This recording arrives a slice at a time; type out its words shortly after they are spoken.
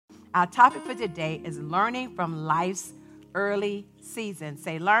Our topic for today is learning from life's early seasons.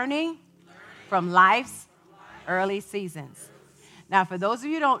 Say, learning from life's early seasons. Now, for those of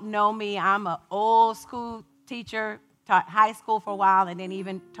you who don't know me, I'm an old school teacher, taught high school for a while, and then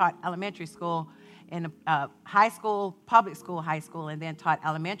even taught elementary school in high school, public school, high school, and then taught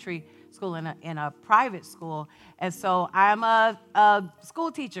elementary school in a private school. And so I'm a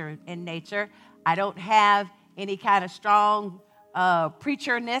school teacher in nature. I don't have any kind of strong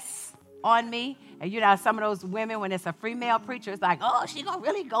preacherness on me. And you know, some of those women, when it's a female preacher, it's like, oh, she gonna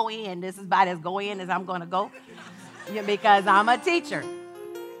really go in. This is about as go in as I'm gonna go, because I'm a teacher.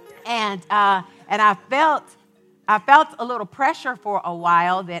 And I felt a little pressure for a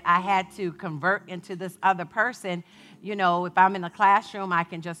while that I had to convert into this other person. You know, if I'm in the classroom, I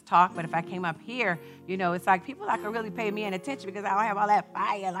can just talk. But if I came up here, you know, it's like people not gonna really pay me any attention because I don't have all that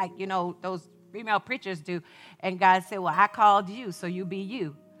fire like, you know, those female preachers do. And God said, well, I called you, so you be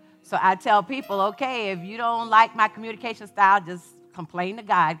you. So I tell people, okay, if you don't like my communication style, just complain to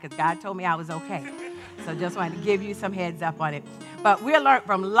God, because God told me I was okay. So just wanted to give you some heads up on it. But we're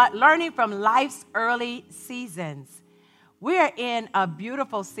learning from life's early seasons. We're in a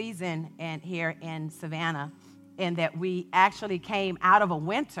beautiful season here in Savannah, in that we actually came out of a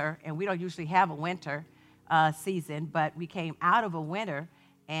winter, and we don't usually have a winter season, but we came out of a winter,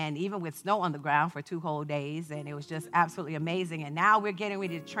 and even with snow on the ground for 2 whole days, and it was just absolutely amazing. And now we're getting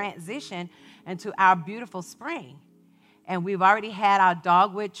ready to transition into our beautiful spring. And we've already had our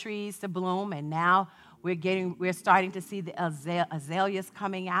dogwood trees to bloom, and now we're starting to see the azaleas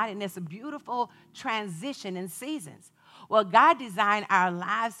coming out, and it's a beautiful transition in seasons. Well, God designed our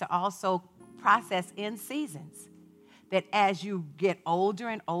lives to also process in seasons. That as you get older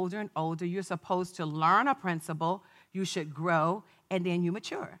and older and older, you're supposed to learn a principle, you should grow, and then you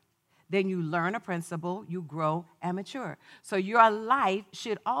mature. Then you learn a principle, you grow and mature. So your life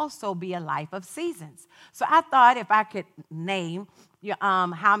should also be a life of seasons. So I thought if I could name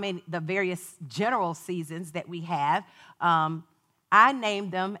the various general seasons that we have, I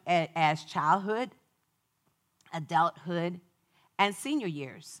named them as childhood, adulthood, and senior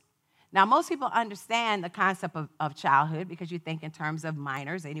years. Now, most people understand the concept of childhood because you think in terms of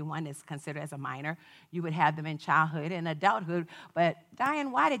minors. Anyone that's considered as a minor, you would have them in childhood and adulthood. But,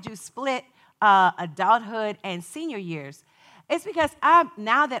 Diane, why did you split adulthood and senior years? It's because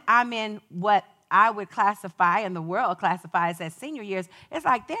now that I'm in what I would classify and the world classifies as senior years, it's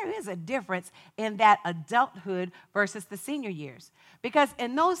like there is a difference in that adulthood versus the senior years. Because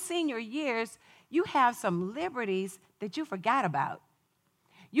in those senior years, you have some liberties that you forgot about.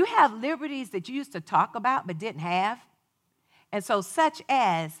 You have liberties that you used to talk about but didn't have. And so such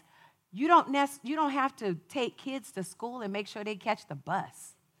as you don't have to take kids to school and make sure they catch the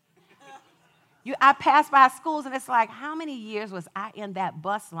bus. I pass by schools and it's like, how many years was I in that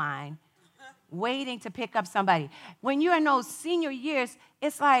bus line waiting to pick up somebody? When you're in those senior years,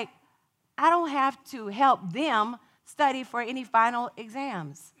 it's like, I don't have to help them study for any final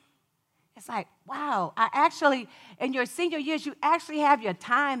exams. It's like, wow, in your senior years, you actually have your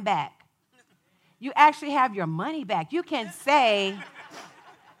time back. You actually have your money back. You can say,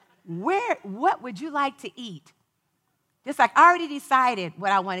 what would you like to eat? Just like, I already decided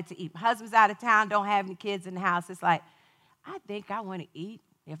what I wanted to eat. My husband's out of town, don't have any kids in the house. It's like, I think I want to eat.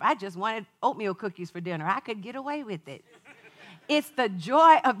 If I just wanted oatmeal cookies for dinner, I could get away with it. It's the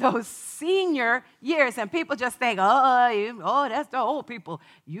joy of those senior years. And people just think, oh, that's the old people.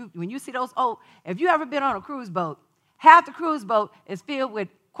 When you see those old, if you ever been on a cruise boat, half the cruise boat is filled with,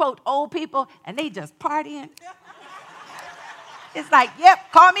 quote, old people, and they just partying. It's like,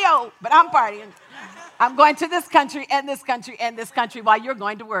 yep, call me old, but I'm partying. I'm going to this country and this country and this country while you're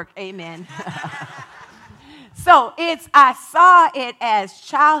going to work. Amen. So I saw it as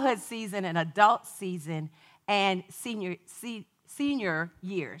childhood season and adult season and senior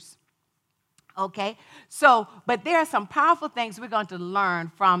years. Okay? So, but there are some powerful things we're going to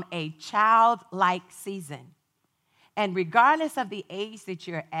learn from a childlike season. And regardless of the age that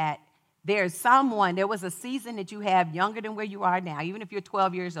you're at, there was a season that you have younger than where you are now. Even if you're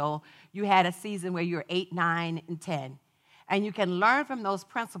 12 years old, you had a season where you're 8, 9, and 10. And you can learn from those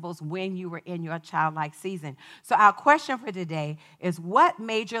principles when you were in your childlike season. So our question for today is, what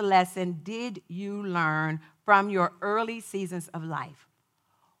major lesson did you learn from your early seasons of life?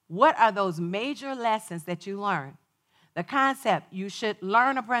 What are those major lessons that you learned? The concept, you should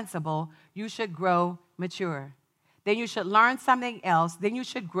learn a principle, you should grow, mature. Then you should learn something else, then you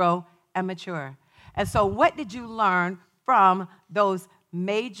should grow and mature. And so what did you learn from those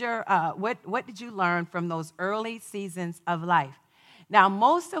what did you learn from those early seasons of life? Now,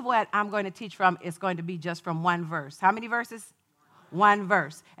 most of what I'm going to teach from is going to be just from one verse. How many verses? one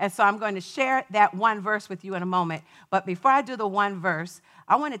verse. And so I'm going to share that one verse with you in a moment. But before I do the one verse,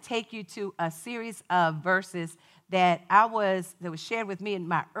 I want to take you to a series of verses that was shared with me in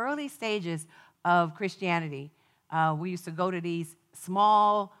my early stages of Christianity. We used to go to these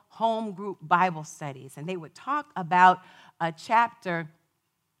small home group Bible studies, and they would talk about a chapter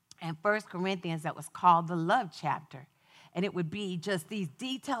in 1 Corinthians that was called the love chapter. And it would be just these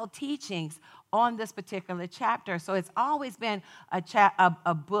detailed teachings on this particular chapter. So it's always been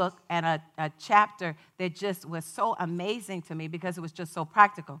a book and a chapter that just was so amazing to me because it was just so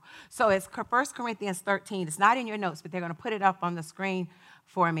practical. So it's 1 Corinthians 13. It's not in your notes, but they're going to put it up on the screen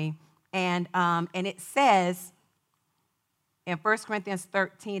for me. And it says in 1 Corinthians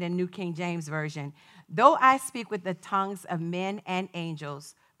 13 in New King James Version, though I speak with the tongues of men and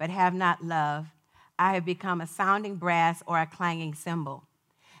angels, but have not love, I have become a sounding brass or a clanging cymbal.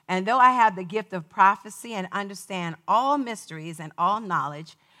 And though I have the gift of prophecy and understand all mysteries and all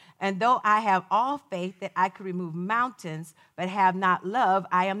knowledge, and though I have all faith that I could remove mountains, but have not love,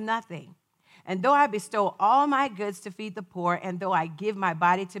 I am nothing. And though I bestow all my goods to feed the poor, and though I give my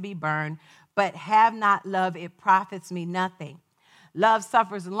body to be burned, but have not love, it profits me nothing. Love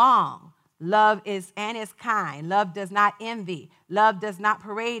suffers long. Love is kind. Love does not envy. Love does not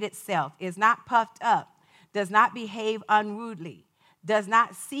parade itself, is not puffed up, does not behave unrudely, does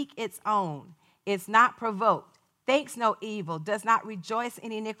not seek its own, is not provoked, thinks no evil, does not rejoice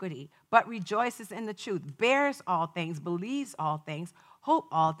in iniquity, but rejoices in the truth, bears all things, believes all things, hope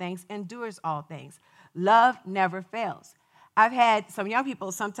all things, endures all things. Love never fails. I've had some young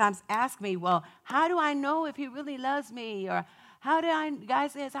people sometimes ask me, well, how do I know if he really loves me? Or guy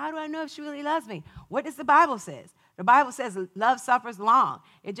says, how do I know if she really loves me? What does the Bible say? The Bible says love suffers long.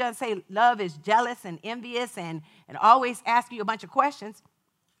 It doesn't say love is jealous and envious and always asking you a bunch of questions.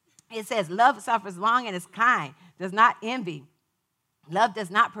 It says love suffers long and is kind, does not envy. Love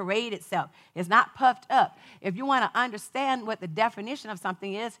does not parade itself. It's not puffed up. If you want to understand what the definition of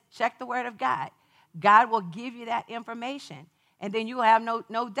something is, check the Word of God. God will give you that information. And then you will have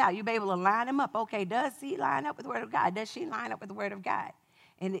no doubt. You'll be able to line them up. Okay, does he line up with the Word of God? Does she line up with the Word of God?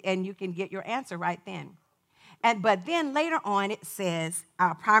 And you can get your answer right then. But then later on it says,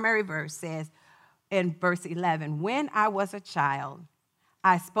 our primary verse says in verse 11, when I was a child,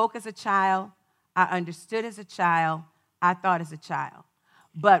 I spoke as a child, I understood as a child, I thought as a child.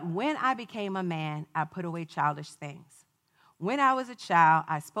 But when I became a man, I put away childish things. When I was a child,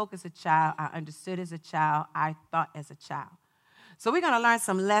 I spoke as a child, I understood as a child, I thought as a child. So we're going to learn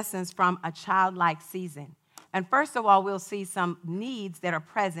some lessons from a childlike season. And first of all, we'll see some needs that are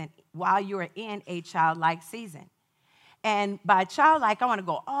present while you are in a childlike season. And by childlike, I want to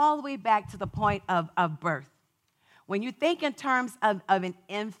go all the way back to the point of birth. When you think in terms of an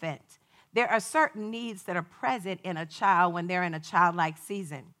infant, there are certain needs that are present in a child when they're in a childlike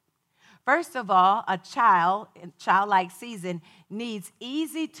season. First of all, a child in childlike season needs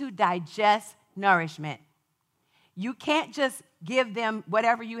easy to digest nourishment. You can't just give them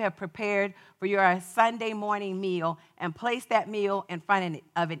whatever you have prepared for your Sunday morning meal and place that meal in front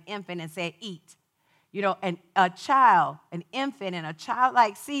of an infant and say, eat. You know, an infant in a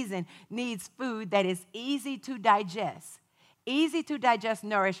childlike season needs food that is easy to digest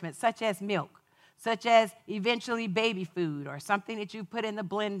nourishment, such as milk, such as eventually baby food or something that you put in the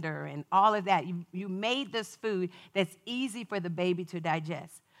blender and all of that. You made this food that's easy for the baby to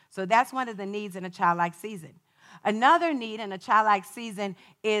digest. So that's one of the needs in a childlike season. Another need in a childlike season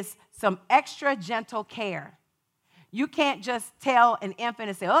is some extra gentle care. You can't just tell an infant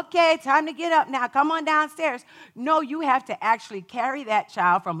and say, okay, time to get up now, come on downstairs. No, you have to actually carry that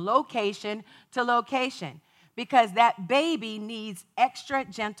child from location to location because that baby needs extra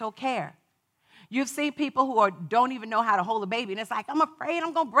gentle care. You've seen people who don't even know how to hold a baby, and it's like, I'm afraid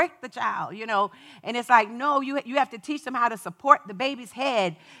I'm going to break the child, you know. And it's like, no, you have to teach them how to support the baby's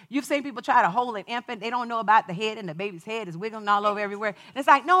head. You've seen people try to hold an infant. They don't know about the head, and the baby's head is wiggling all over everywhere. And it's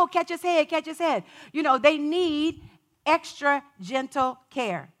like, no, catch his head. You know, they need extra gentle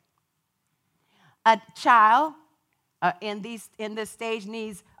care. A child in this stage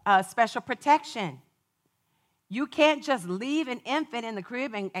needs special protection. You can't just leave an infant in the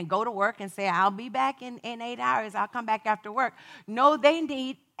crib and go to work and say, I'll be back in 8 hours. I'll come back after work. No, they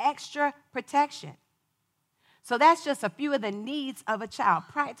need extra protection. So that's just a few of the needs of a child,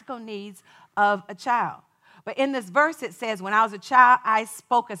 practical needs of a child. But in this verse, it says, when I was a child, I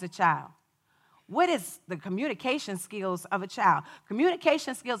spoke as a child. What is the communication skills of a child?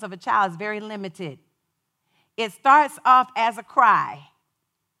 Communication skills of a child is very limited. It starts off as a cry.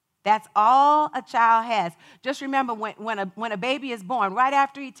 That's all a child has. Just remember when a baby is born, right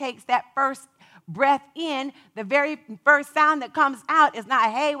after he takes that first breath in, the very first sound that comes out is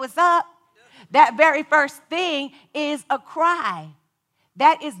not, hey, what's up? That very first thing is a cry.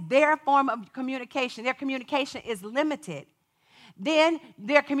 That is their form of communication. Their communication is limited. Then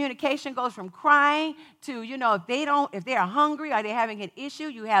their communication goes from crying to, if they are hungry or they're having an issue,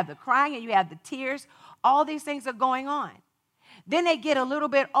 you have the crying and you have the tears. All these things are going on. Then they get a little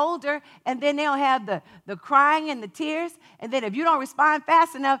bit older, and then they'll have the crying and the tears. And then if you don't respond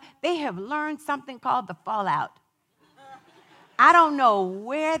fast enough, they have learned something called the fallout. I don't know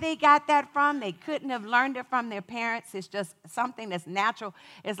where they got that from. They couldn't have learned it from their parents. It's just something that's natural.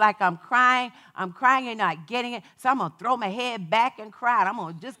 It's like I'm crying, you're not getting it, so I'm going to throw my head back and cry. I'm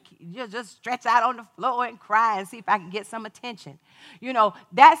going to just stretch out on the floor and cry and see if I can get some attention.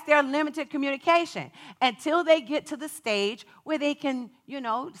 That's their limited communication until they get to the stage where they can,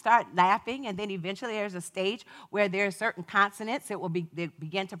 start laughing, and then eventually there's a stage where there are certain consonants that they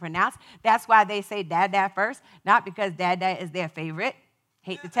begin to pronounce. That's why they say dada first, not because dada is their favorite.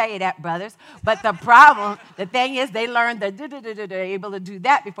 Hate to tell you that, brothers. But the thing is, they learn they're able to do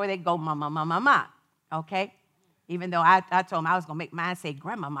that before they go mama, mama, mama. Okay? Even though I told them I was going to make mine say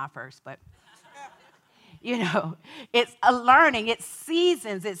grandmama first, but it's a learning, it's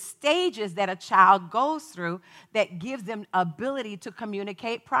seasons, it's stages that a child goes through that gives them ability to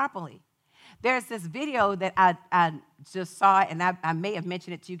communicate properly. There's this video that I just saw, and I may have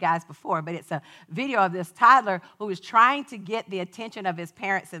mentioned it to you guys before, but it's a video of this toddler who was trying to get the attention of his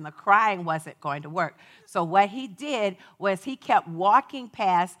parents, and the crying wasn't going to work. So what he did was he kept walking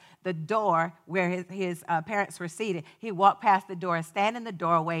past the door where his parents were seated. He walked past the door, stand in the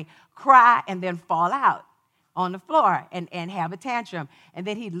doorway, cry, and then fall out on the floor and have a tantrum. And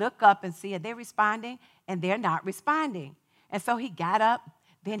then he'd look up and see, are they responding? And they're not responding. And so he got up.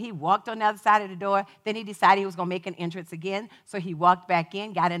 Then he walked on the other side of the door. Then he decided he was going to make an entrance again. So he walked back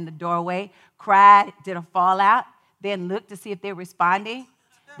in, got in the doorway, cried, did a fallout, then looked to see if they were responding.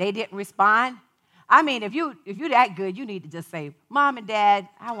 They didn't respond. I mean, if you're that good, you need to just say, Mom and Dad,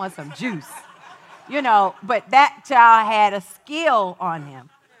 I want some juice. But that child had a skill on him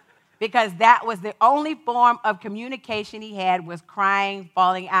because that was the only form of communication he had was crying,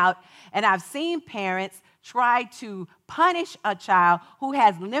 falling out. And I've seen parents try to punish a child who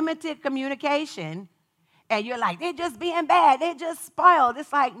has limited communication, and you're like, they're just being bad, they're just spoiled.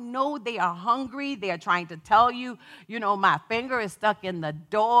 It's like, no, they are hungry. They're trying to tell you, my finger is stuck in the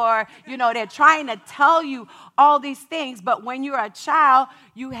door. They're trying to tell you all these things, but when you're a child,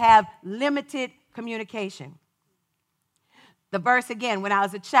 you have limited communication. The verse again, when I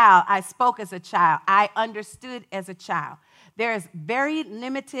was a child, I spoke as a child. I understood as a child. There is very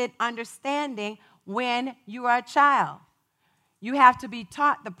limited understanding when you are a child. You have to be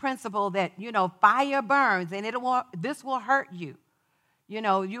taught the principle that, fire burns and this will hurt you.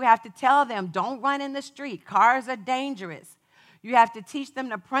 You have to tell them, don't run in the street. Cars are dangerous. You have to teach them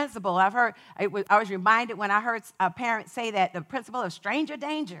the principle. I was reminded when I heard a parent say that, the principle of stranger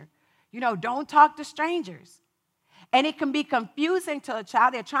danger. Don't talk to strangers. And it can be confusing to a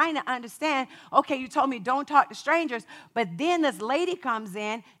child. They're trying to understand, okay, you told me don't talk to strangers, but then this lady comes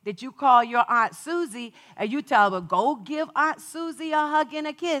in that you call your Aunt Susie, and you tell her, go give Aunt Susie a hug and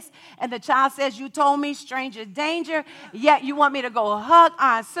a kiss. And the child says, you told me stranger danger, yet you want me to go hug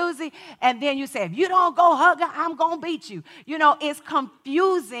Aunt Susie. And then you say, if you don't go hug her, I'm going to beat you. It's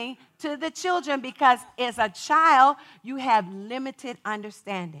confusing to the children because as a child, you have limited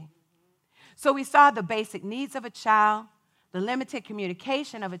understanding. So we saw the basic needs of a child, the limited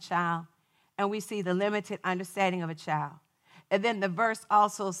communication of a child, and we see the limited understanding of a child. And then the verse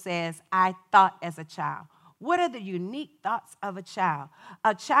also says, I thought as a child. What are the unique thoughts of a child?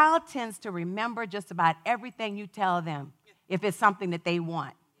 A child tends to remember just about everything you tell them if it's something that they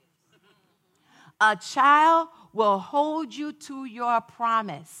want. A child will hold you to your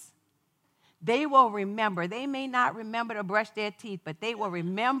promise. They will remember. They may not remember to brush their teeth, but they will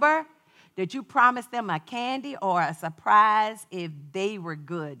remember that you promised them a candy or a surprise if they were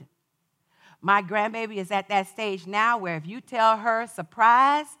good. My grandbaby is at that stage now where if you tell her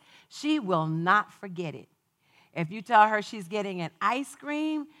surprise, she will not forget it. If you tell her she's getting an ice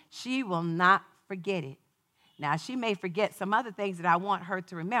cream, she will not forget it. Now, she may forget some other things that I want her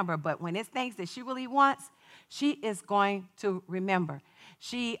to remember, but when it's things that she really wants, she is going to remember.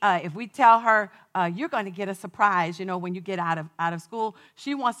 If we tell her, you're going to get a surprise, when you get out of school,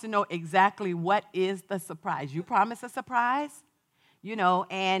 she wants to know exactly what is the surprise. You promise a surprise,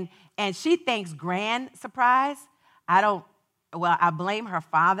 and she thinks grand surprise. I blame her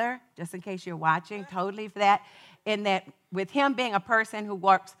father, just in case you're watching, totally for that, in that with him being a person who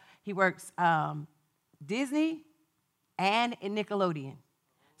works Disney and in Nickelodeon.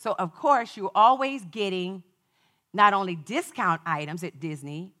 So, of course, you're always getting not only discount items at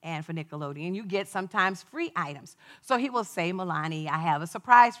Disney and for Nickelodeon, you get sometimes free items. So he will say, Milani, I have a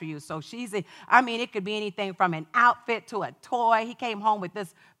surprise for you. So it could be anything from an outfit to a toy. He came home with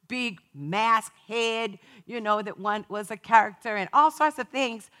this big mask head, that one was a character, and all sorts of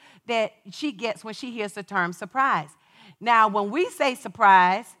things that she gets when she hears the term surprise. Now, when we say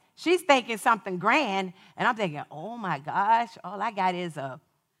surprise, she's thinking something grand, and I'm thinking, oh my gosh, all I got is a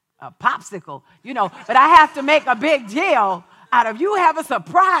popsicle, but I have to make a big deal out of you have a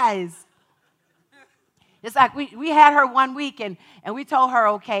surprise. It's like we had her one week, and we told her,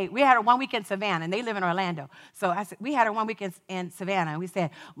 okay, we had her 1 week in Savannah, and they live in Orlando. So I said, we had her 1 week in Savannah, and we said,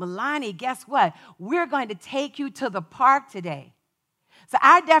 Milani, guess what? We're going to take you to the park today. So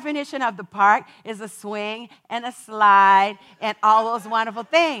our definition of the park is a swing and a slide and all those wonderful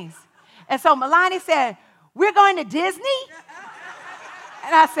things. And so Milani said, we're going to Disney?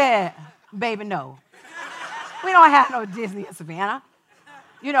 And I said, baby, no. We don't have no Disney in Savannah.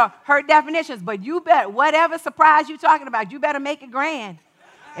 Her definitions, but you better, whatever surprise you're talking about, you better make it grand.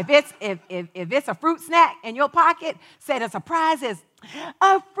 If it's a fruit snack in your pocket, say the surprise is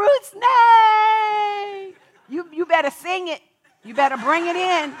a fruit snack. You better sing it. You better bring it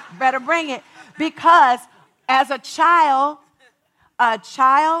in. You better bring it. Because as a child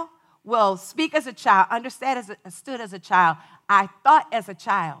will speak as a child, understood as a child. I thought as a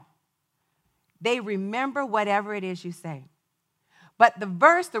child. They remember whatever it is you say. But the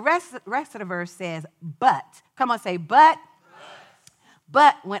rest of the verse says, but. Come on, say, but.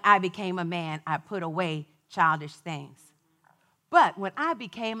 But when I became a man, I put away childish things. But when I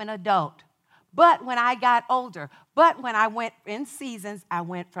became an adult, but when I got older, but when I went in seasons, I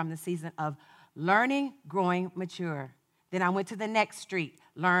went from the season of learning, growing, mature. Then I went to the next street,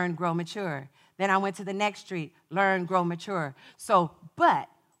 learn, grow, mature. Then I went to the next street, learn, grow, mature. So, but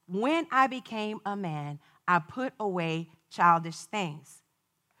when I became a man, I put away childish things.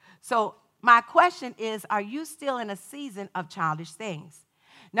 So my question is, are you still in a season of childish things?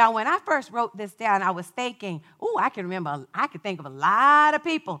 Now, when I first wrote this down, I was thinking, I could think of a lot of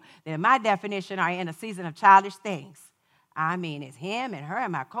people that in my definition are in a season of childish things. I mean, it's him and her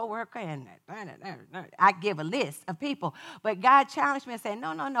and my coworker, and I give a list of people. But God challenged me and said,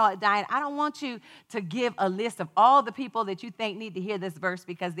 no, Diane, I don't want you to give a list of all the people that you think need to hear this verse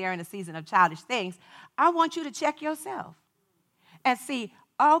because they're in a season of childish things. I want you to check yourself and see,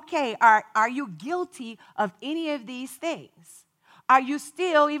 okay, are you guilty of any of these things? Are you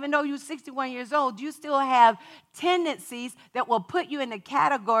still, even though you're 61 years old, do you still have tendencies that will put you in the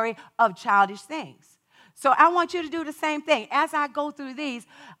category of childish things? So I want you to do the same thing. As I go through these,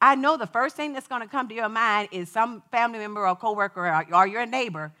 I know the first thing that's going to come to your mind is some family member or coworker or your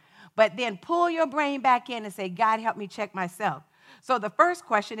neighbor, but then pull your brain back in and say, God, help me check myself. So the first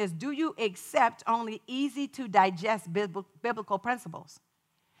question is, do you accept only easy to digest biblical principles?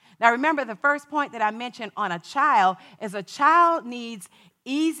 Now remember, the first point that I mentioned on a child is a child needs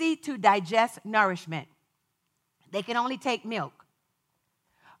easy to digest nourishment. They can only take milk.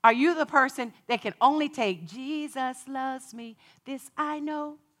 Are you the person that can only take, Jesus loves me, this I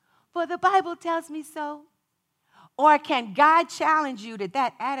know, for the Bible tells me so? Or can God challenge you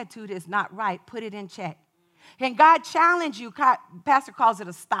that attitude is not right? Put it in check. Can God challenge you? Pastor calls it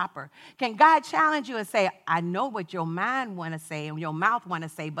a stopper. Can God challenge you and say, I know what your mind want to say and your mouth want to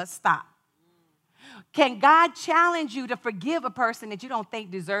say, but stop? Can God challenge you to forgive a person that you don't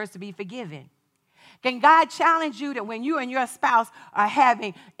think deserves to be forgiven? Can God challenge you that when you and your spouse are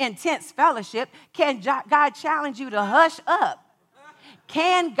having intense fellowship, can God challenge you to hush up?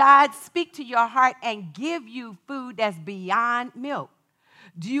 Can God speak to your heart and give you food that's beyond milk?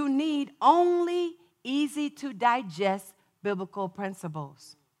 Do you need only easy to digest biblical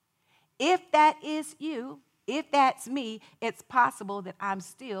principles? If that is you, if that's me, it's possible that I'm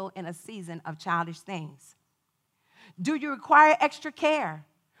still in a season of childish things. Do you require extra care?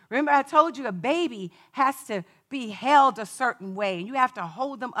 Remember, I told you a baby has to be held a certain way. You have to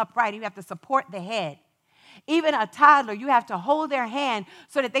hold them upright. You have to support the head. Even a toddler, you have to hold their hand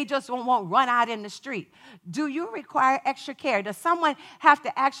so that they just won't run out in the street. Do you require extra care? Does someone have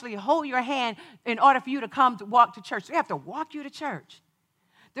to actually hold your hand in order for you to come to walk to church? Do they have to walk you to church?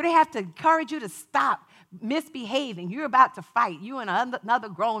 Do they have to encourage you to stop misbehaving? You're about to fight. You and another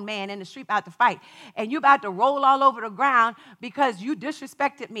grown man in the street about to fight. And you're about to roll all over the ground because you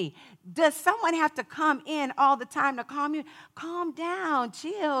disrespected me. Does someone have to come in all the time to calm you? Calm down.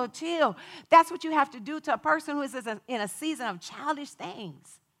 Chill. That's what you have to do to a person who is in a season of childish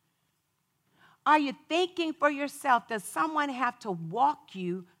things. Are you thinking for yourself? Does someone have to walk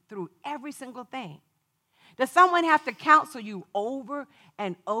you through every single thing? Does someone have to counsel you over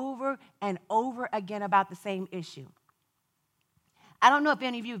and over and over again about the same issue? I don't know if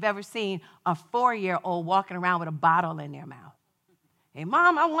any of you have ever seen a 4-year-old walking around with a bottle in their mouth. Hey,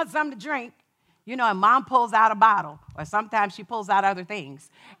 Mom, I want something to drink. You know, and Mom pulls out a bottle, or sometimes she pulls out other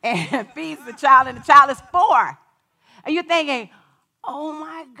things, and feeds the child, and the child is 4. And you're thinking, oh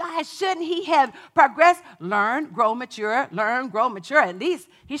my gosh, shouldn't he have progressed? Learn, grow, mature, learn, grow, mature. At least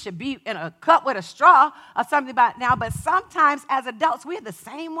he should be in a cup with a straw or something about now. But sometimes as adults, we're the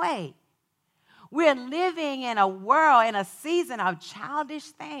same way. We're living in a world, in a season of childish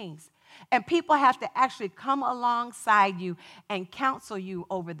things. And people have to actually come alongside you and counsel you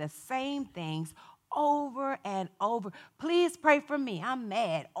over the same things over and over. Please pray for me. I'm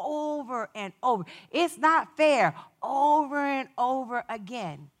mad over and over. It's not fair over and over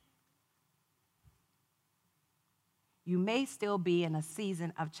again. You may still be in a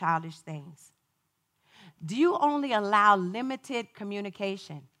season of childish things. Do you only allow limited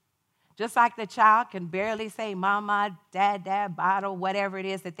communication? Just like the child can barely say mama, dad, bottle, whatever it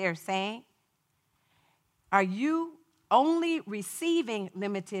is that they're saying. Are you only receiving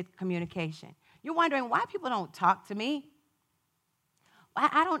limited communication? You're wondering why people don't talk to me.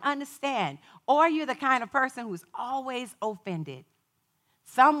 I don't understand. Or you're the kind of person who's always offended.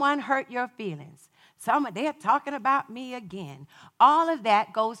 Someone hurt your feelings. They're talking about me again. All of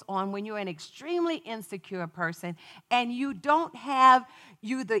that goes on when you're an extremely insecure person and you don't have,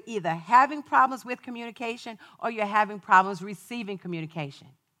 either having problems with communication or you're having problems receiving communication.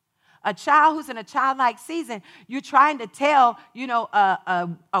 A child who's in a childlike season, you're trying to tell, a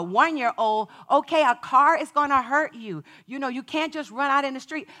 1-year-old, okay, a car is going to hurt you. You can't just run out in the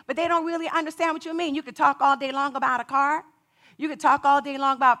street. But they don't really understand what you mean. You could talk all day long about a car. You could talk all day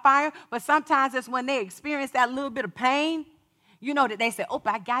long about fire. But sometimes it's when they experience that little bit of pain, that they say, oh,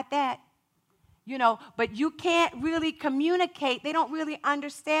 I got that. But you can't really communicate. They don't really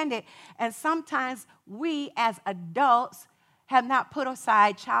understand it. And sometimes we as adults have not put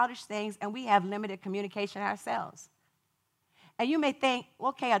aside childish things, and we have limited communication ourselves. And you may think,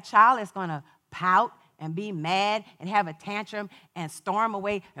 okay, a child is going to pout and be mad and have a tantrum and storm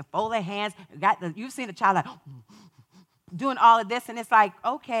away and fold their hands. You've seen a child like doing all of this, and it's like,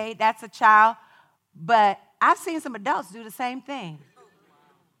 okay, that's a child. But I've seen some adults do the same thing.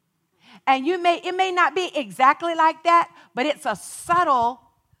 And it may not be exactly like that, but it's a subtle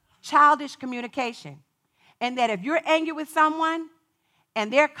childish communication. And that if you're angry with someone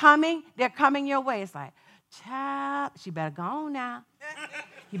and they're coming your way. It's like, child, she better go on now.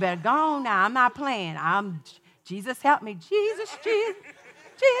 You better go on now. I'm not playing. Jesus help me. Jesus.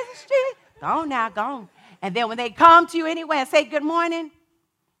 Go on now, go on. And then when they come to you anyway and say good morning,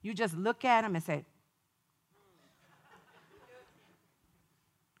 you just look at them and say.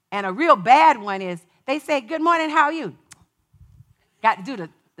 And a real bad one is they say, good morning, how are you? Got to do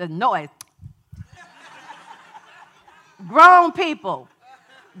the noise. Grown people,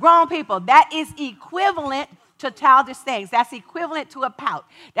 that is equivalent to childish things. That's equivalent to a pout.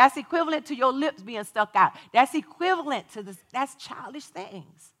 That's equivalent to your lips being stuck out. That's equivalent to this. That's childish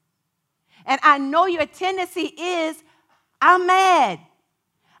things. And I know your tendency is, I'm mad,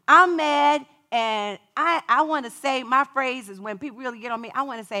 and I want to say, my phrase is when people really get on me, I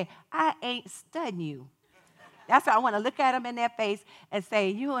want to say, I ain't studying you. That's why I want to look at them in their face and say,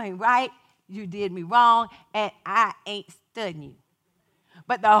 you ain't right. You did me wrong, and I ain't studying you.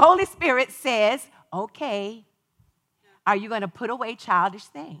 But the Holy Spirit says, okay, are you going to put away childish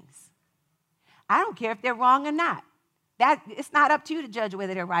things? I don't care if they're wrong or not. It's not up to you to judge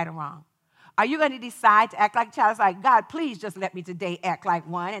whether they're right or wrong. Are you going to decide to act like a child? It's like, God, please just let me today act like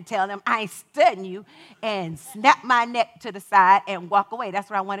one and tell them I ain't studying you and snap my neck to the side and walk away. That's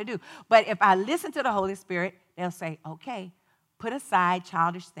what I want to do. But if I listen to the Holy Spirit, they'll say, okay, put aside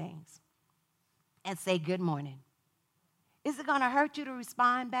childish things. And say good morning. Is it going to hurt you to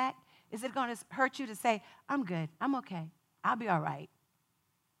respond back? Is it going to hurt you to say, I'm good, I'm okay, I'll be all right?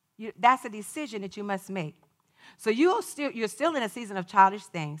 That's a decision that you must make. So you're still in a season of childish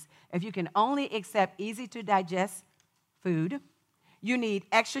things. If you can only accept easy to digest food, you need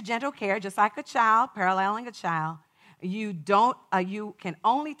extra gentle care, just like a child, paralleling a child. You can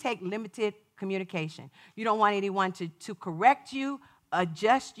only take limited communication. You don't want anyone to correct you,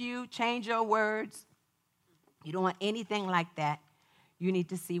 adjust you, change your words. You don't want anything like that. You need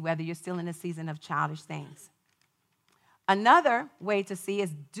to see whether you're still in a season of childish things. Another way to see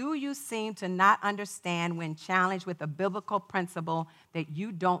is, do you seem to not understand when challenged with a biblical principle that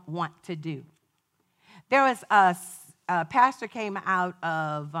you don't want to do? There was a pastor came out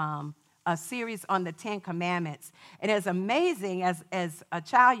of a series on the Ten Commandments. And it's amazing, as a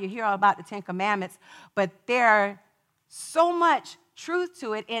child, you hear all about the Ten Commandments, but there's so much truth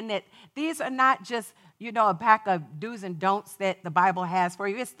to it in that these are not just, a pack of do's and don'ts that the Bible has for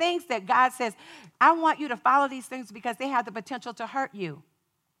you. It's things that God says, I want you to follow these things because they have the potential to hurt you.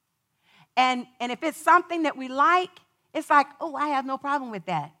 And if it's something that we like, it's like, oh, I have no problem with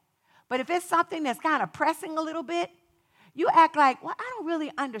that. But if it's something that's kind of pressing a little bit, you act like, well, I don't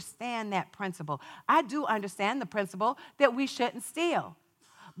really understand that principle. I do understand the principle that we shouldn't steal.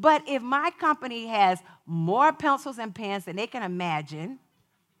 But if my company has more pencils and pens than they can imagine,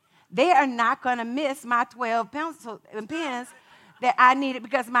 they are not going to miss my 12 pencils and pens that I needed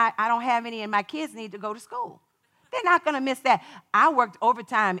because I don't have any and my kids need to go to school. They're not going to miss that. I worked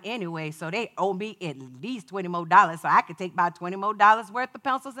overtime anyway, so they owe me at least $20 more, so I could take about $20 more worth of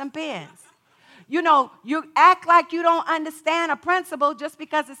pencils and pens. You act like you don't understand a principle just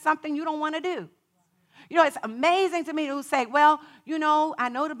because it's something you don't want to do. It's amazing to me to say, well, I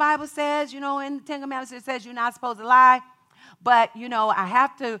know the Bible says, in the Ten Commandments it says you're not supposed to lie. But, I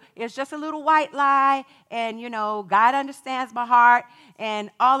have to, it's just a little white lie, and, God understands my heart, and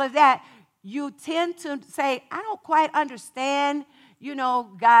all of that. You tend to say, I don't quite understand,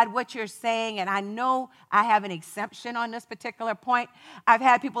 God, what you're saying, and I know I have an exception on this particular point. I've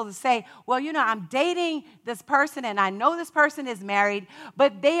had people to say, well, I'm dating this person, and I know this person is married,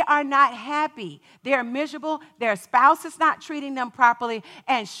 but they are not happy. They're miserable. Their spouse is not treating them properly,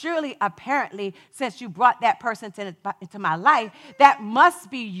 and surely, apparently, since you brought that person into my life, that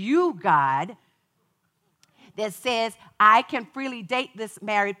must be you, God, that says I can freely date this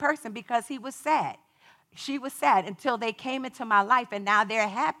married person because he was sad. She was sad until they came into my life, and now they're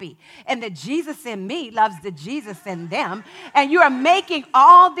happy. And the Jesus in me loves the Jesus in them. And you are making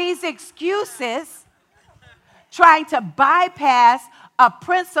all these excuses trying to bypass a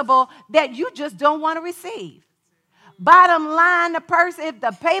principle that you just don't want to receive. Bottom line, if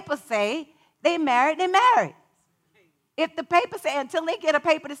the papers say they married, they married. If the papers say, until they get a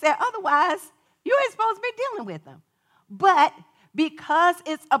paper to say otherwise, you ain't supposed to be dealing with them. But because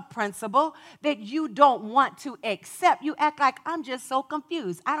it's a principle that you don't want to accept, you act like, I'm just so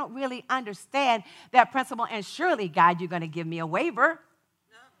confused. I don't really understand that principle. And surely, God, you're going to give me a waiver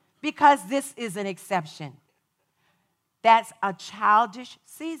because this is an exception. That's a childish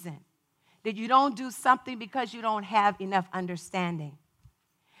season. That you don't do something because you don't have enough understanding.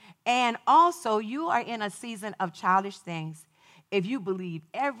 And also, you are in a season of childish things if you believe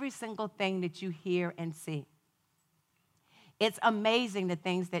every single thing that you hear and see. It's amazing the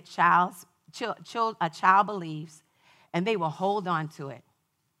things that a child believes, and they will hold on to it.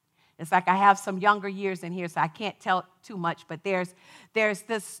 It's like I have some younger years in here, so I can't tell too much, but there's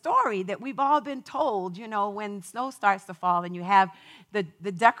this story that we've all been told, when snow starts to fall and you have the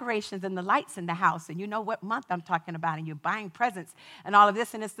decorations and the lights in the house, and you know what month I'm talking about, and you're buying presents and all of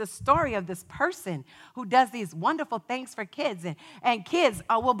this, and it's the story of this person who does these wonderful things for kids, and kids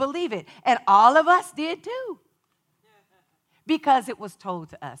will believe it, and all of us did too. Because it was told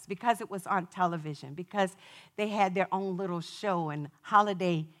to us, because it was on television, because they had their own little show and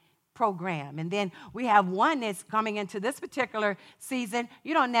holiday program. And then we have one that's coming into this particular season.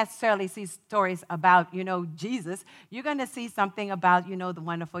 You don't necessarily see stories about, Jesus. You're going to see something about, the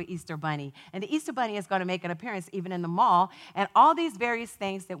wonderful Easter Bunny. And the Easter Bunny is going to make an appearance even in the mall. And all these various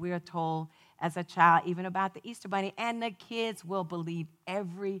things that we are told as a child, even about the Easter Bunny. And the kids will believe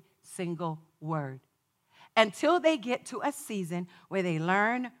every single word. Until they get to a season where they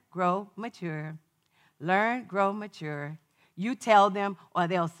learn, grow, mature. Learn, grow, mature. You tell them, or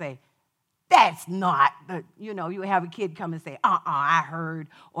they'll say, that's not, you have a kid come and say, I heard,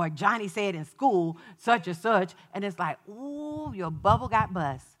 or Johnny said in school, such and such, and it's like, ooh, your bubble got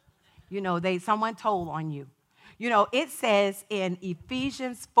bust. Someone told on you. It says in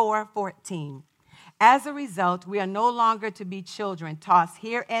Ephesians 4:14, as a result, we are no longer to be children, tossed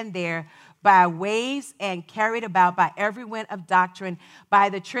here and there by waves and carried about by every wind of doctrine, by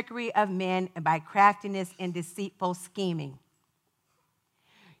the trickery of men, and by craftiness and deceitful scheming.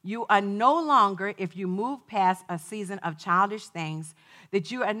 You are no longer, if you move past a season of childish things,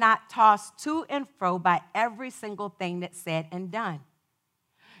 that you are not tossed to and fro by every single thing that's said and done.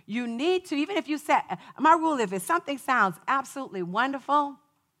 You need to, even if you say, my rule, if something sounds absolutely wonderful,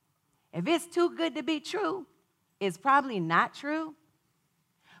 if it's too good to be true, it's probably not true.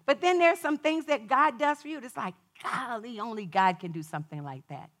 But then there's some things that God does for you. It's like, golly, only God can do something like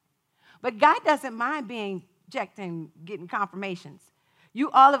that. But God doesn't mind being checked and getting confirmations. You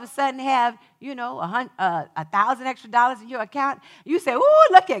all of a sudden have, $1,000 extra in your account. You say, ooh,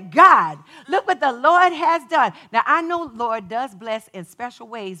 look at God. Look what the Lord has done. Now, I know Lord does bless in special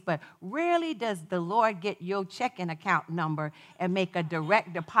ways, but rarely does the Lord get your checking account number and make a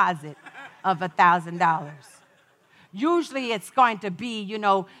direct deposit of $1,000. Usually it's going to be,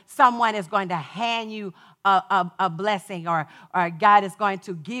 someone is going to hand you a blessing, or God is going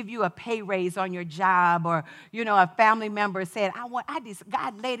to give you a pay raise on your job, or, a family member said,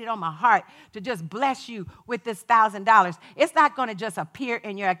 God laid it on my heart to just bless you with this $1,000. It's not going to just appear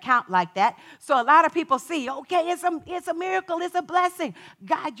in your account like that. So a lot of people see, okay, it's a miracle, it's a blessing.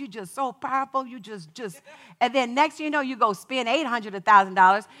 God, you just so powerful, you just, and then next you know, you go spend $800,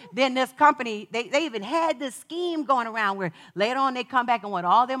 $1,000. Then this company, they even had this scheme going around where later on they come back and want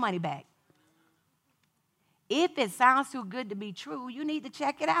all their money back. If it sounds too good to be true, you need to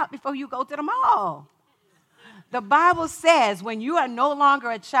check it out before you go to the mall. The Bible says when you are no longer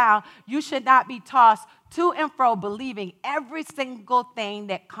a child, you should not be tossed to and fro believing every single thing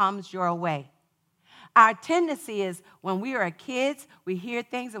that comes your way. Our tendency is when we are kids, we hear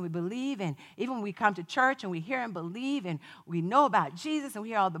things and we believe, and even when we come to church and we hear and believe and we know about Jesus and we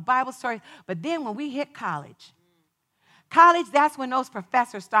hear all the Bible stories, but then when we hit college, that's when those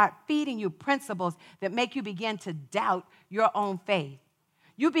professors start feeding you principles that make you begin to doubt your own faith.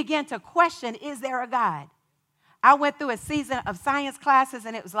 You begin to question, is there a God? I went through a season of science classes,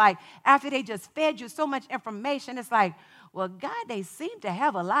 and it was like, after they just fed you so much information, it's like, well, God, they seem to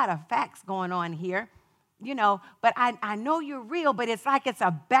have a lot of facts going on here, but I know you're real, but it's like it's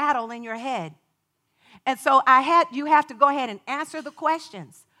a battle in your head. And so you have to go ahead and answer the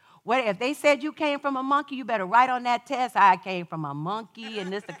questions. If they said you came from a monkey, you better write on that test, I came from a monkey,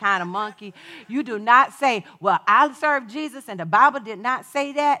 and this the kind of monkey. You do not say, well, I serve Jesus, and the Bible did not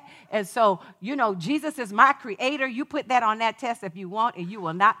say that. And so, Jesus is my creator. You put that on that test if you want, and you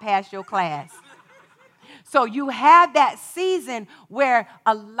will not pass your class. So you have that season where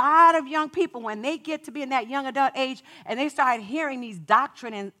a lot of young people, when they get to be in that young adult age and they start hearing these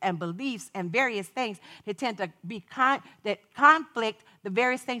doctrine and beliefs and various things, they tend to be that conflict the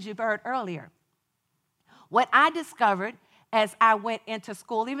various things you've heard earlier. What I discovered as I went into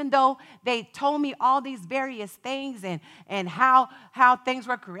school, even though they told me all these various things and how things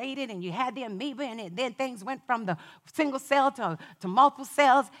were created, and you had the amoeba, and then things went from the single cell to multiple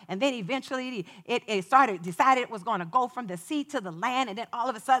cells, and then eventually it decided it was going to go from the sea to the land, and then all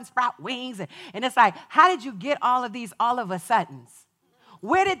of a sudden sprout wings, and it's like, how did you get all of these all of a suddens?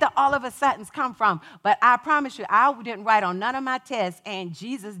 Where did the all of a suddens come from? But I promise you, I didn't write on none of my tests, and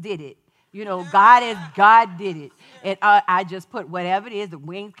Jesus did it. God did it. And I just put whatever it is, the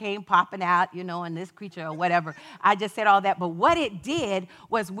wings came popping out, and this creature or whatever. I just said all that. But what it did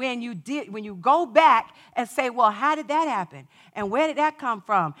was when you go back and say, well, how did that happen? And where did that come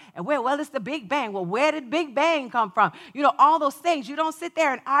from? And well, it's the Big Bang. Well, where did Big Bang come from? All those things. You don't sit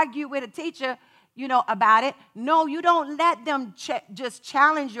there and argue with a teacher about it. No, you don't let them just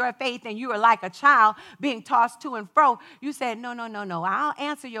challenge your faith and you are like a child being tossed to and fro. You say, no, I'll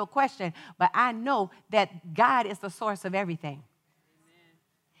answer your question, but I know that God is the source of everything. Amen.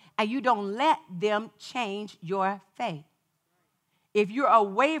 And you don't let them change your faith. If you are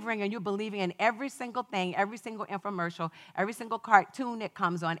wavering and you're believing in every single thing, every single infomercial, every single cartoon that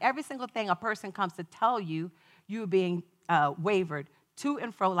comes on, every single thing a person comes to tell you, you're being wavered to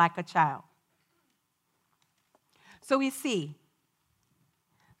and fro like a child. So we see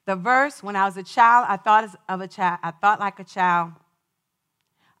the verse, when I was a child, I thought like a child.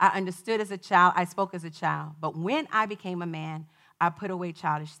 I understood as a child. I spoke as a child. But when I became a man, I put away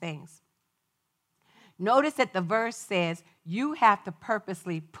childish things. Notice that the verse says you have to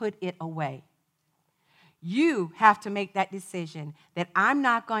purposely put it away. You have to make that decision that I'm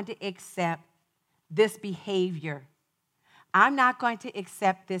not going to accept this behavior. I'm not going to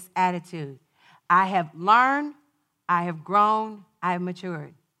accept this attitude. I have learned, I have grown, I have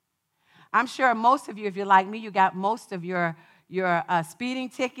matured. I'm sure most of you, if you're like me, you got most of your speeding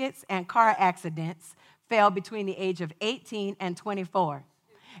tickets and car accidents fell between the age of 18 and 24.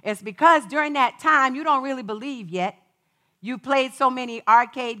 It's because during that time, you don't really believe yet. You played so many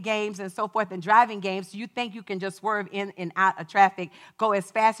arcade games and so forth and driving games, so you think you can just swerve in and out of traffic, go as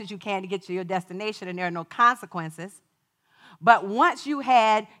fast as you can to get to your destination, and there are no consequences. But once you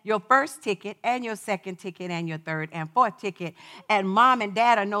had your first ticket and your second ticket and your third and fourth ticket, and mom and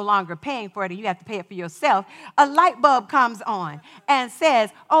dad are no longer paying for it and you have to pay it for yourself, a light bulb comes on and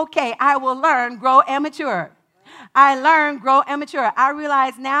says, okay, I will learn, grow, and mature. I learn, grow, and mature. I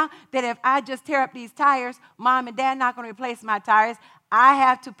realize now that if I just tear up these tires, mom and dad are not going to replace my tires. I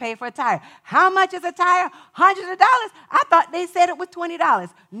have to pay for a tire. How much is a tire? Hundreds of dollars? I thought they said it was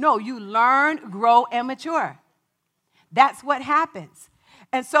 $20. No, you learn, grow, and mature. That's what happens.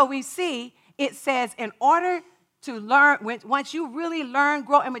 And so we see it says in order to learn, once you really learn,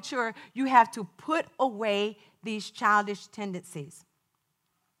 grow, and mature, you have to put away these childish tendencies.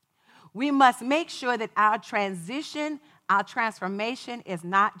 We must make sure that our transition, our transformation is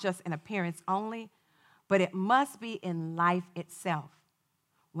not just in appearance only, but it must be in life itself.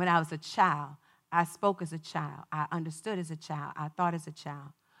 When I was a child, I spoke as a child. I understood as a child. I thought as a child.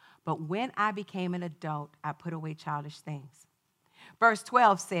 But when I became an adult, I put away childish things. Verse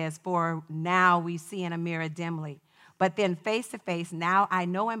 12 says, for now we see in a mirror dimly, but then face to face, now I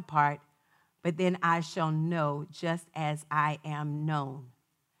know in part, but then I shall know just as I am known.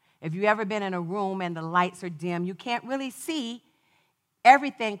 If you've ever been in a room and the lights are dim, you can't really see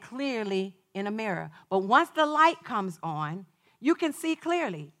everything clearly in a mirror. But once the light comes on, you can see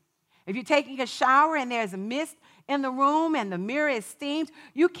clearly. If you're taking a shower and there's a mist in the room and the mirror is steamed,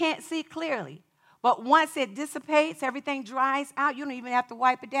 you can't see clearly. But once it dissipates, everything dries out, you don't even have to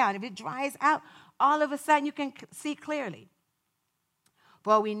wipe it down. If it dries out, all of a sudden you can see clearly.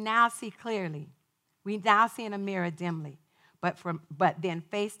 For we now see clearly. We now see in a mirror dimly. But then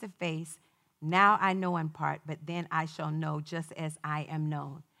face to face, now I know in part, but then I shall know just as I am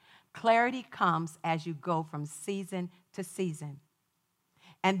known. Clarity comes as you go from season to season.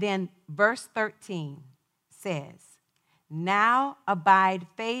 And then verse 13 says, now abide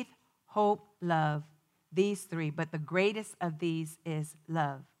faith, hope, love, these three, but the greatest of these is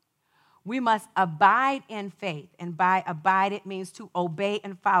love. We must abide in faith, and by abide it means to obey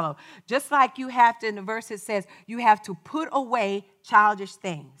and follow. Just like you have to, in the verse it says, you have to put away childish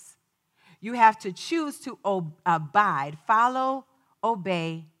things. You have to choose to abide, follow,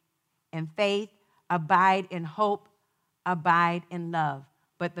 obey in faith, abide in hope, abide in love.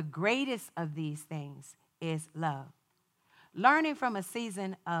 But the greatest of these things is love. Learning from a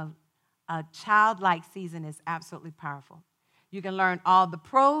season of a childlike season is absolutely powerful. You can learn all the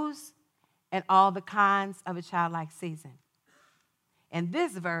pros and all the cons of a childlike season. In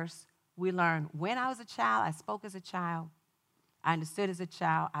this verse, we learn when I was a child, I spoke as a child, I understood as a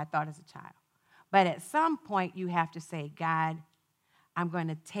child, I thought as a child. But at some point, you have to say, God, I'm going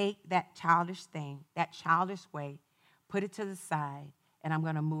to take that childish thing, that childish way, put it to the side, and I'm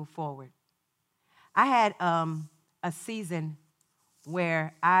going to move forward. I had a season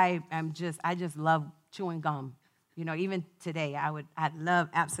where I just love chewing gum. You know, even today,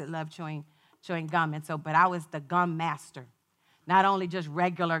 absolutely love chewing gum. And so, but I was the gum master. Not only just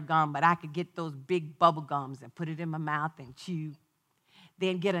regular gum, but I could get those big bubble gums and put it in my mouth and chew.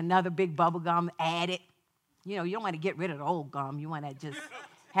 Then get another big bubble gum, add it. You know, you don't want to get rid of the old gum. You want to just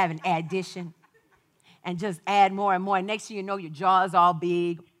have an addition and just add more and more. Next thing you know, your jaw is all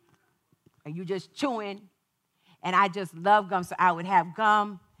big and you just chewing. And I just love gum, so I would have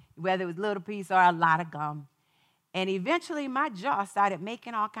gum, whether it was a little piece or a lot of gum. And eventually my jaw started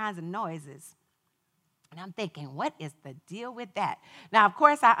making all kinds of noises. And I'm thinking, what is the deal with that? Now, of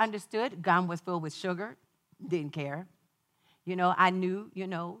course, I understood gum was filled with sugar. Didn't care. You know, I knew,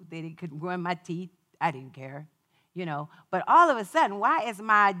 that it could ruin my teeth. I didn't care. But all of a sudden, why is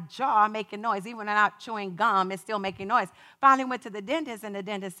my jaw making noise? Even when I'm not chewing gum, it's still making noise. Finally went to the dentist, and the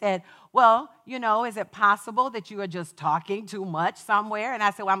dentist said, well, is it possible that you are just talking too much somewhere? And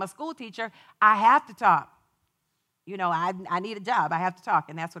I said, well, I'm a school teacher. I have to talk. I need a job. I have to talk,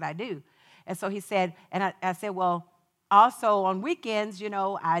 and that's what I do. And so he said, and I said, well, also on weekends,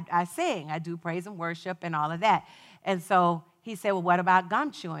 I sing. I do praise and worship and all of that. And so he said, well, what about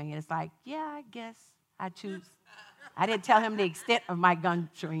gum chewing? And it's like, yeah, I guess I choose. I didn't tell him the extent of my gum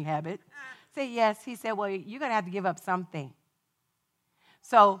chewing habit. I said, yes. He said, well, you're going to have to give up something.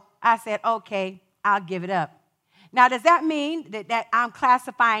 So I said, okay, I'll give it up. Now, does that mean that I'm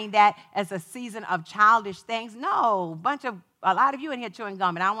classifying that as a season of childish things? No, a lot of you in here chewing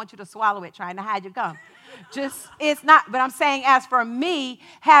gum, and I don't want you to swallow it trying to hide your gum. It's not, but I'm saying as for me,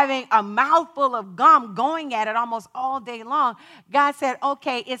 having a mouthful of gum going at it almost all day long, God said,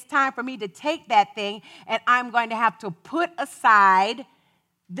 okay, it's time for me to take that thing, and I'm going to have to put aside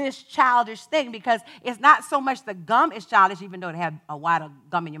this childish thing, because it's not so much the gum is childish, even though to have a wad of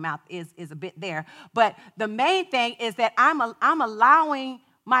gum in your mouth is a bit there. But the main thing is that I'm allowing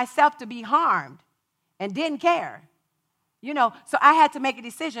myself to be harmed and didn't care. So I had to make a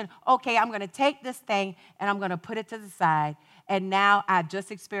decision. Okay, I'm going to take this thing and I'm going to put it to the side. And now I've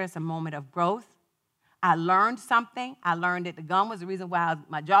just experienced a moment of growth. I learned something. I learned that the gum was the reason why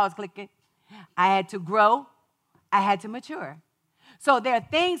my jaw was clicking. I had to grow. I had to mature. So there are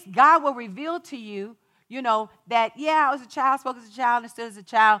things God will reveal to you. that, yeah, I was a child, spoke as a child, understood as a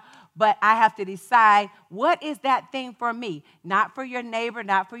child, but I have to decide what is that thing for me? Not for your neighbor,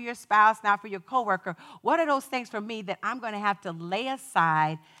 not for your spouse, not for your coworker. What are those things for me that I'm going to have to lay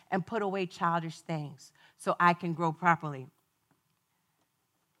aside and put away childish things so I can grow properly?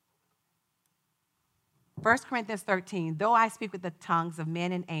 1 Corinthians 13, though I speak with the tongues of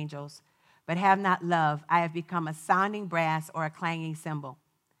men and angels, but have not love, I have become a sounding brass or a clanging cymbal.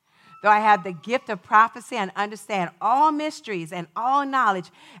 Though I have the gift of prophecy and understand all mysteries and all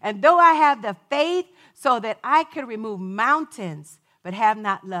knowledge, and though I have the faith so that I could remove mountains, but have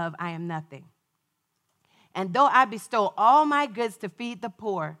not love, I am nothing. And though I bestow all my goods to feed the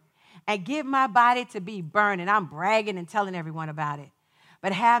poor and give my body to be burned, and I'm bragging and telling everyone about it,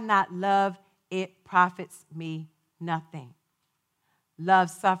 but have not love, it profits me nothing.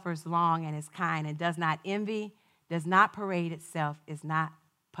 Love suffers long and is kind and does not envy, does not parade itself, is not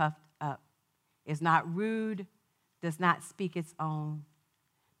puffed up, is not rude, does not speak its own,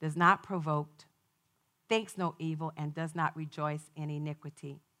 does not provoke, thinks no evil, and does not rejoice in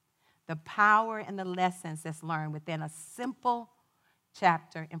iniquity. The power and the lessons that's learned within a simple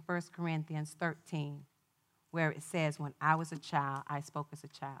chapter in 1 Corinthians 13, where it says, when I was a child, I spoke as a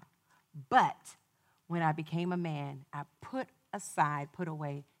child. But when I became a man, I put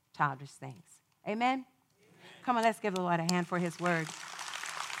away childish things. Amen? Amen? Come on, let's give the Lord a hand for his word.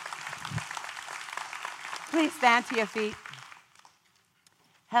 Please stand to your feet.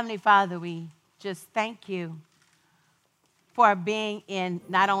 Heavenly Father, we just thank you for being in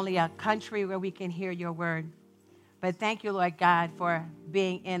not only a country where we can hear your word, but thank you, Lord God, for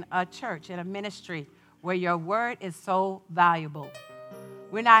being in a church, in a ministry where your word is so valuable.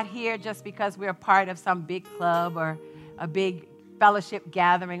 We're not here just because we're a part of some big club or a big fellowship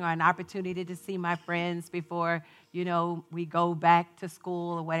gathering or an opportunity to see my friends before, we go back to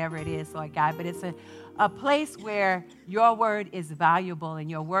school or whatever it is, Lord God. But it's a place where your word is valuable and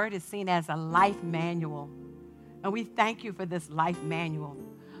your word is seen as a life manual. And we thank you for this life manual.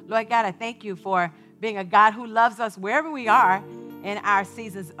 Lord God, I thank you for being a God who loves us wherever we are in our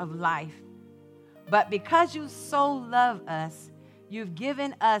seasons of life. But because you so love us, you've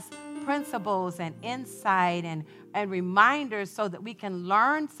given us principles and insight and reminders so that we can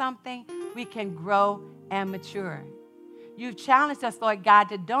learn something, we can grow and mature. You've challenged us, Lord God,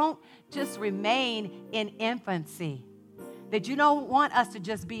 to don't just remain in infancy, that you don't want us to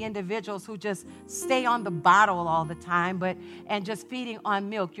just be individuals who just stay on the bottle all the time, and just feeding on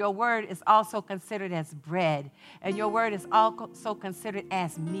milk. Your word is also considered as bread, and your word is also considered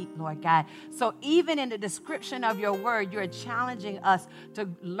as meat, Lord God. So even in the description of your word, you're challenging us to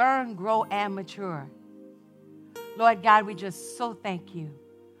learn, grow, and mature. Lord God, we just so thank you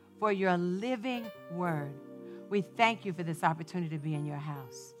for your living word. We thank you for this opportunity to be in your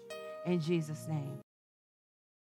house. In Jesus' name.